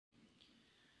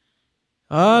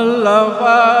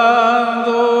Alabado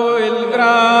el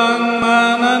gran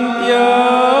manantial,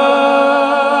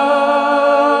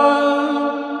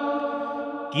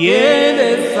 que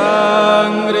de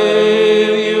sangre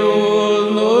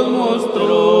Dios nos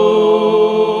mostró.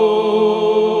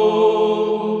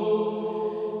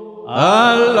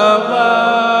 Alabado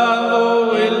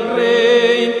el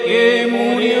Rey que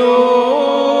murió,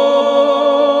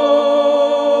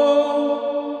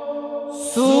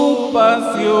 su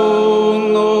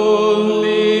pasión nos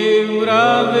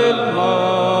libra del mal.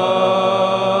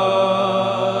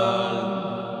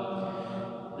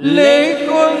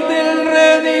 Lejos del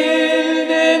redil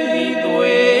de mi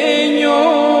dueño,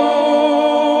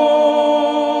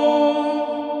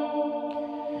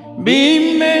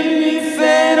 vime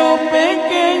mísero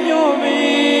pequeño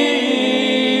vil,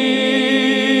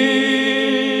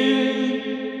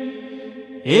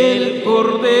 el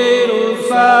Cordero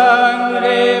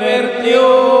sangre vertió,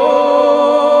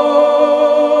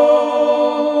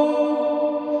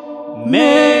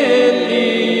 me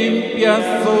limpia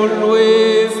solo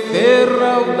este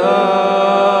raudal.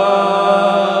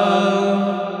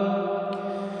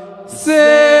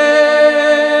 Sé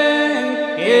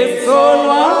que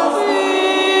solo así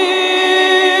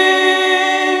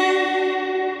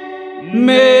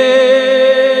me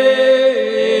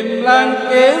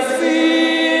emblanquecí.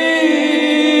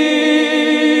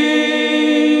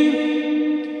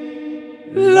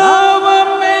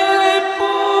 Lávame, le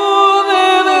pude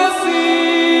decir,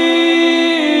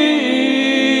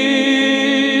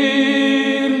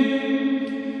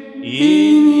 y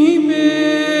ni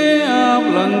vea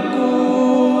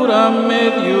blancura me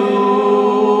dio.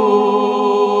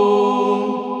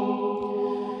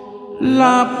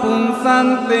 La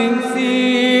punzante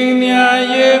insignia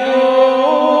llevó,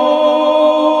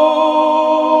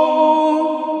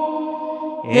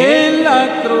 en la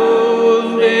cruz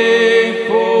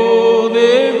dejó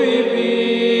de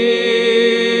vivir,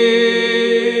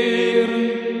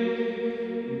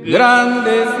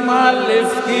 grandes males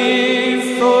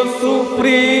quiso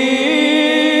sufrir,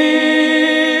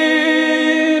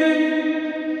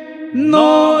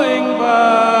 no en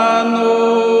vano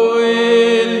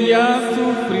él ya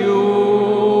sufrió.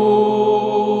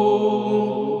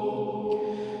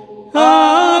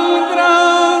 Al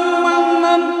gran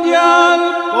manantial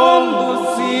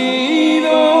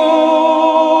conducido,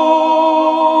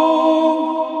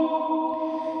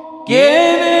 que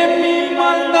de mi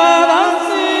maldad ha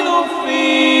sido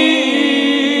fin.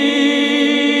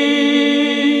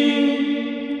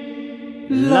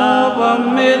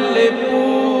 Lávame, le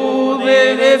pude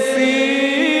decir,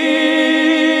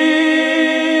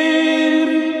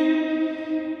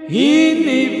 y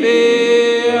ni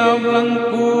vea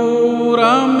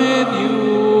blancura me dio.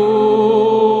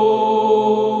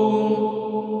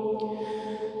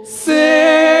 Sé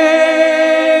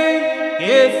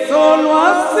que solo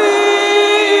así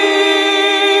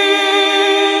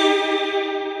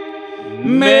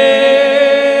me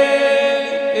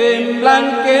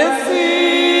emblanquecí.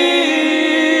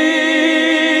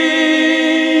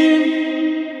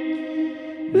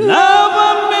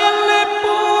 Lávame, le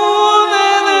pude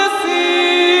decir,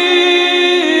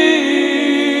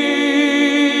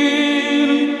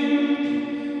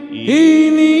 y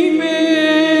ni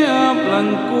vea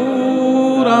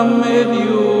blancura me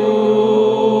dio.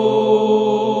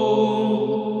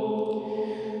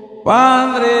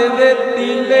 Padre, de ti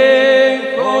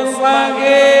lejos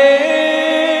vagué,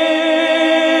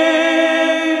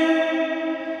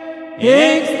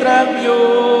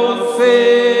 extravióse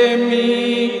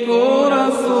mi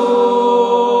corazón,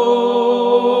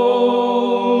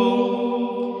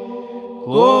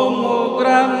 como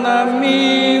grana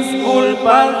mis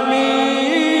culpas vi,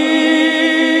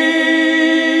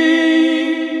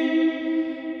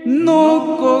 no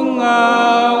con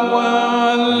agua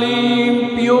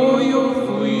limpio yo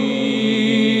fui.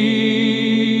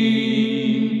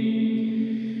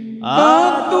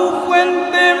 A tu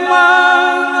fuente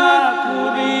más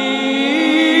acudí,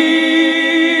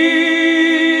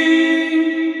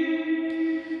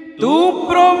 tu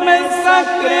promesa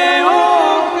creo,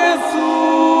 Jesús,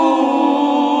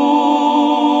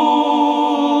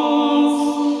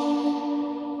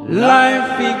 la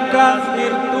eficaz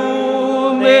virtud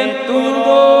de tu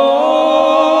don,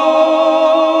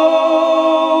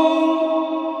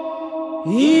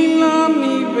 y la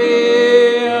mi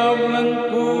vea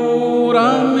blancura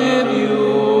me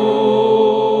dio.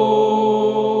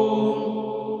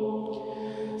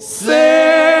 Sé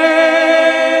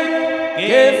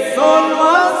que solo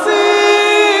así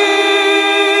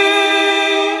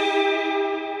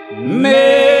me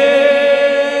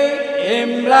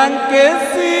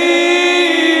emblanquecí.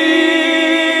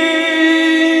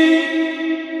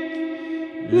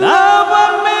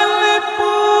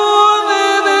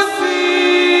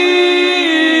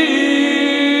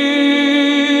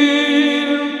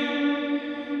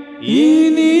 y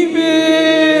ni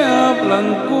vea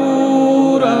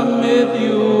blancura me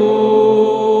dio.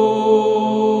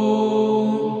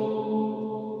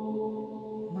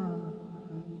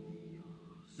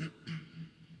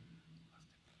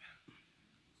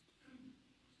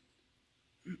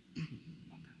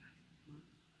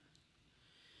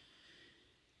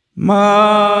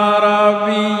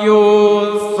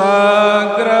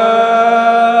 Maravillosa gracia,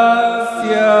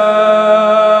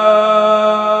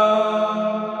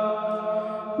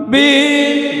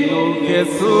 vino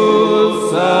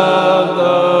Jesús a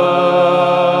dar,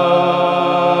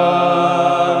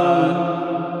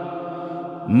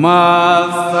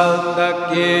 más alta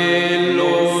que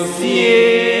los cielos,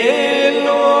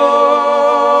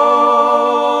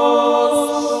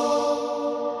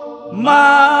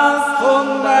 más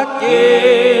honda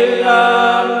que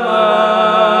la mar,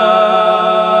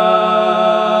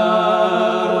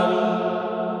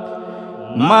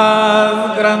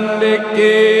 más grande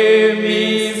que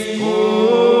mis culpas,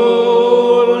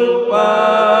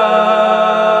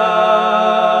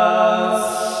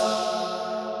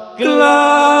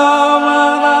 clavadas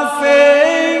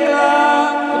en la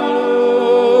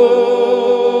cruz,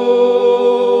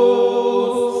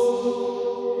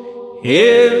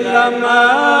 es la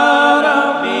maravillosa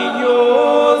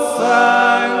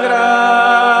gracia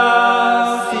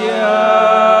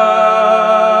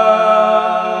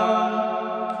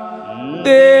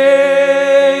de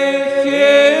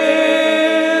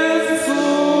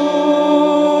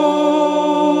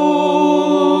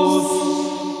Jesús.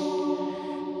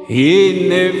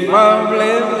 Inefable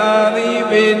es la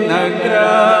divina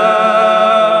gracia,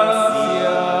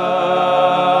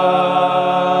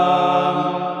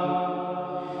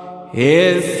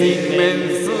 es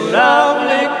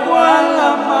inmensurable cual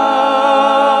la mar,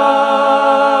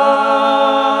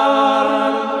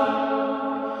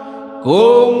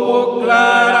 como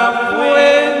clara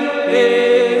fuente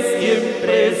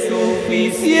siempre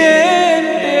suficiente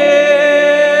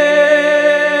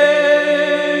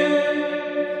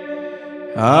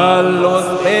a los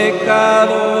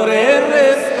pecadores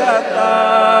rescatar,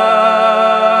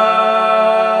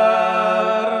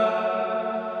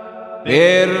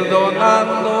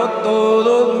 perdonando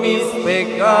todos mis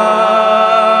pecados.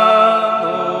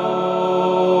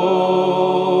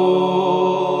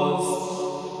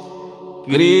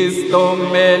 Cristo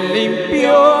me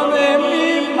limpió de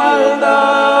mi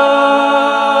maldad.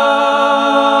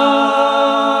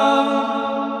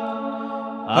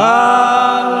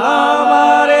 Alabaré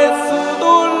su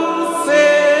dulce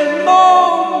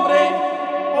nombre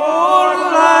por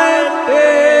la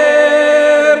eternidad.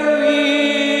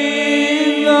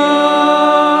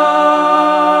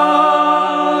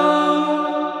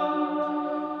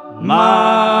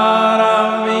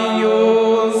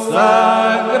 Maravillosa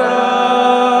gracia,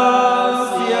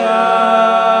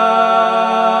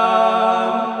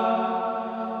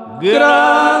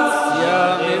 gracia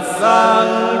de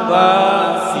salvación,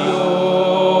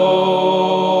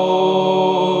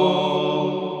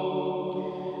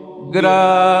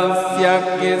 gracia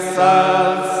que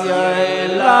sacia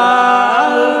el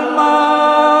alma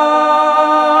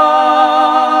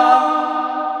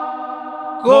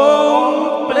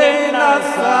con plena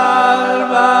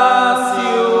salvación,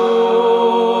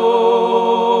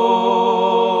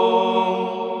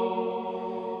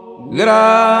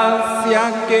 gracia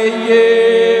que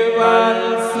lleva al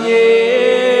cielo,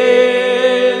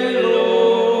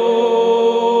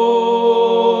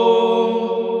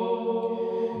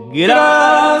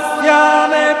 gracia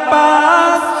de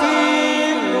paz y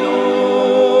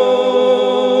luz,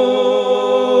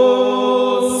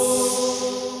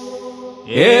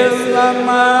 es la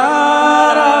maravillosa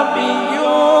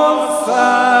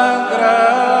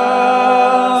gracia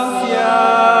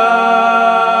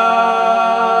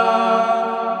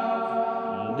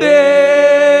de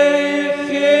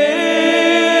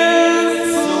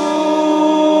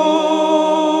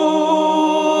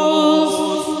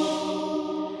Jesús.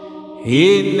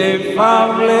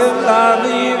 Inefable es la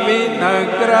divina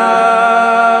gracia,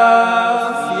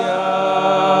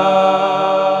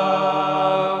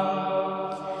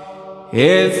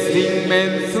 es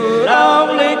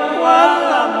inmensurable cual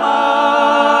la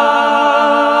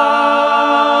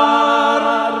mar,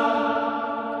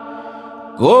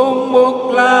 como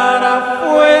clara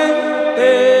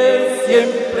fuente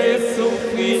siempre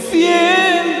suficiente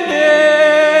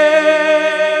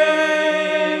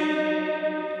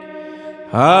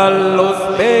a los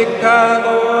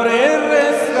pecadores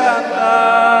rescatar,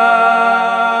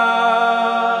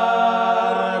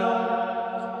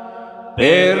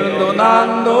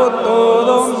 perdonando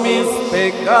todos mis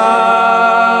pecados.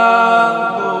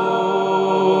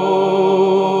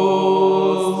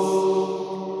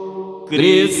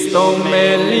 Cristo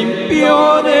me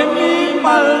limpió de mi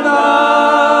maldad.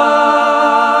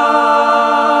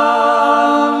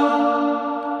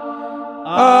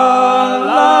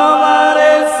 Alabaré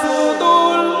su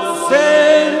dulce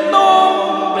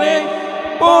nombre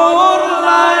por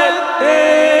la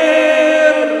eternidad.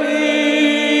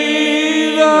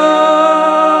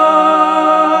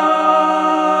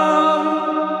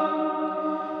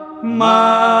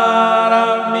 Maravillosa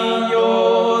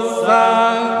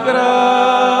gracia,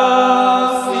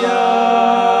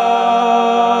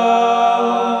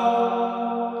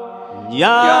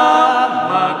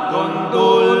 llama con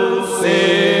dulce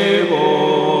voz,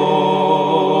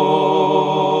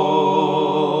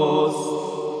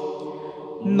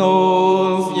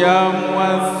 nos llamó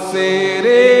a ser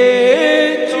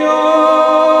hechos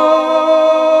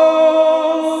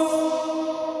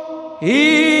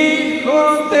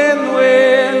hijos de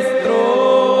nuestro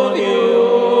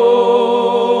Dios,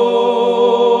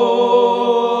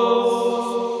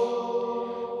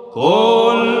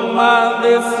 colma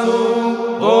de su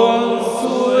consuelo,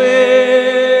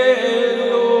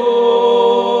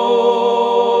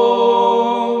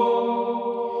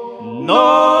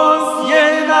 nos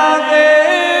llena de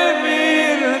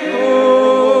virtud,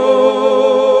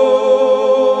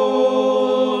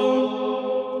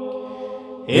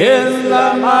 es la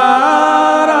maravillosa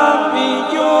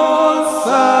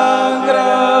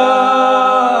gracia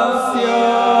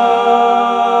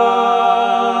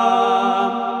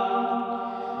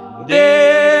de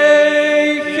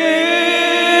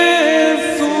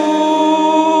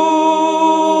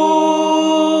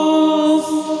Jesús.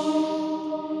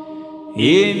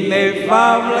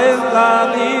 Inefable es la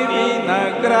divina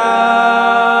gracia,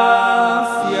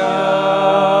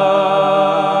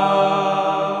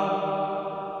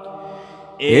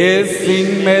 es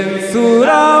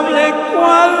inmensurable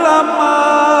cual la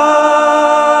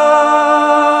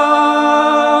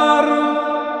mar,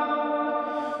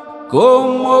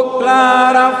 como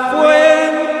clara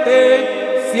fuente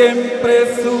siempre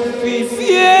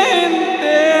suficiente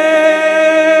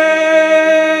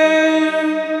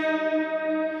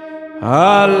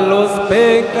a los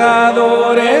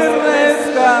pecadores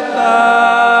rescatar,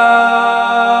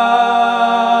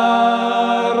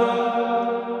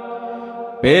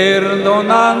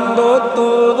 perdonando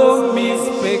todos mis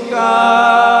pecados.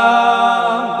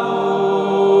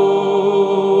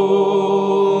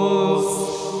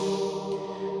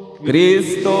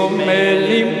 Cristo me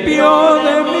limpió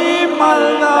de mi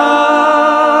maldad.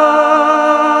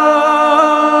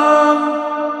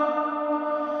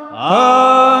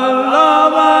 Alabaré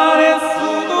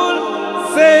su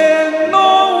dulce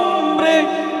nombre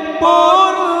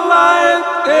por la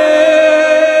eternidad.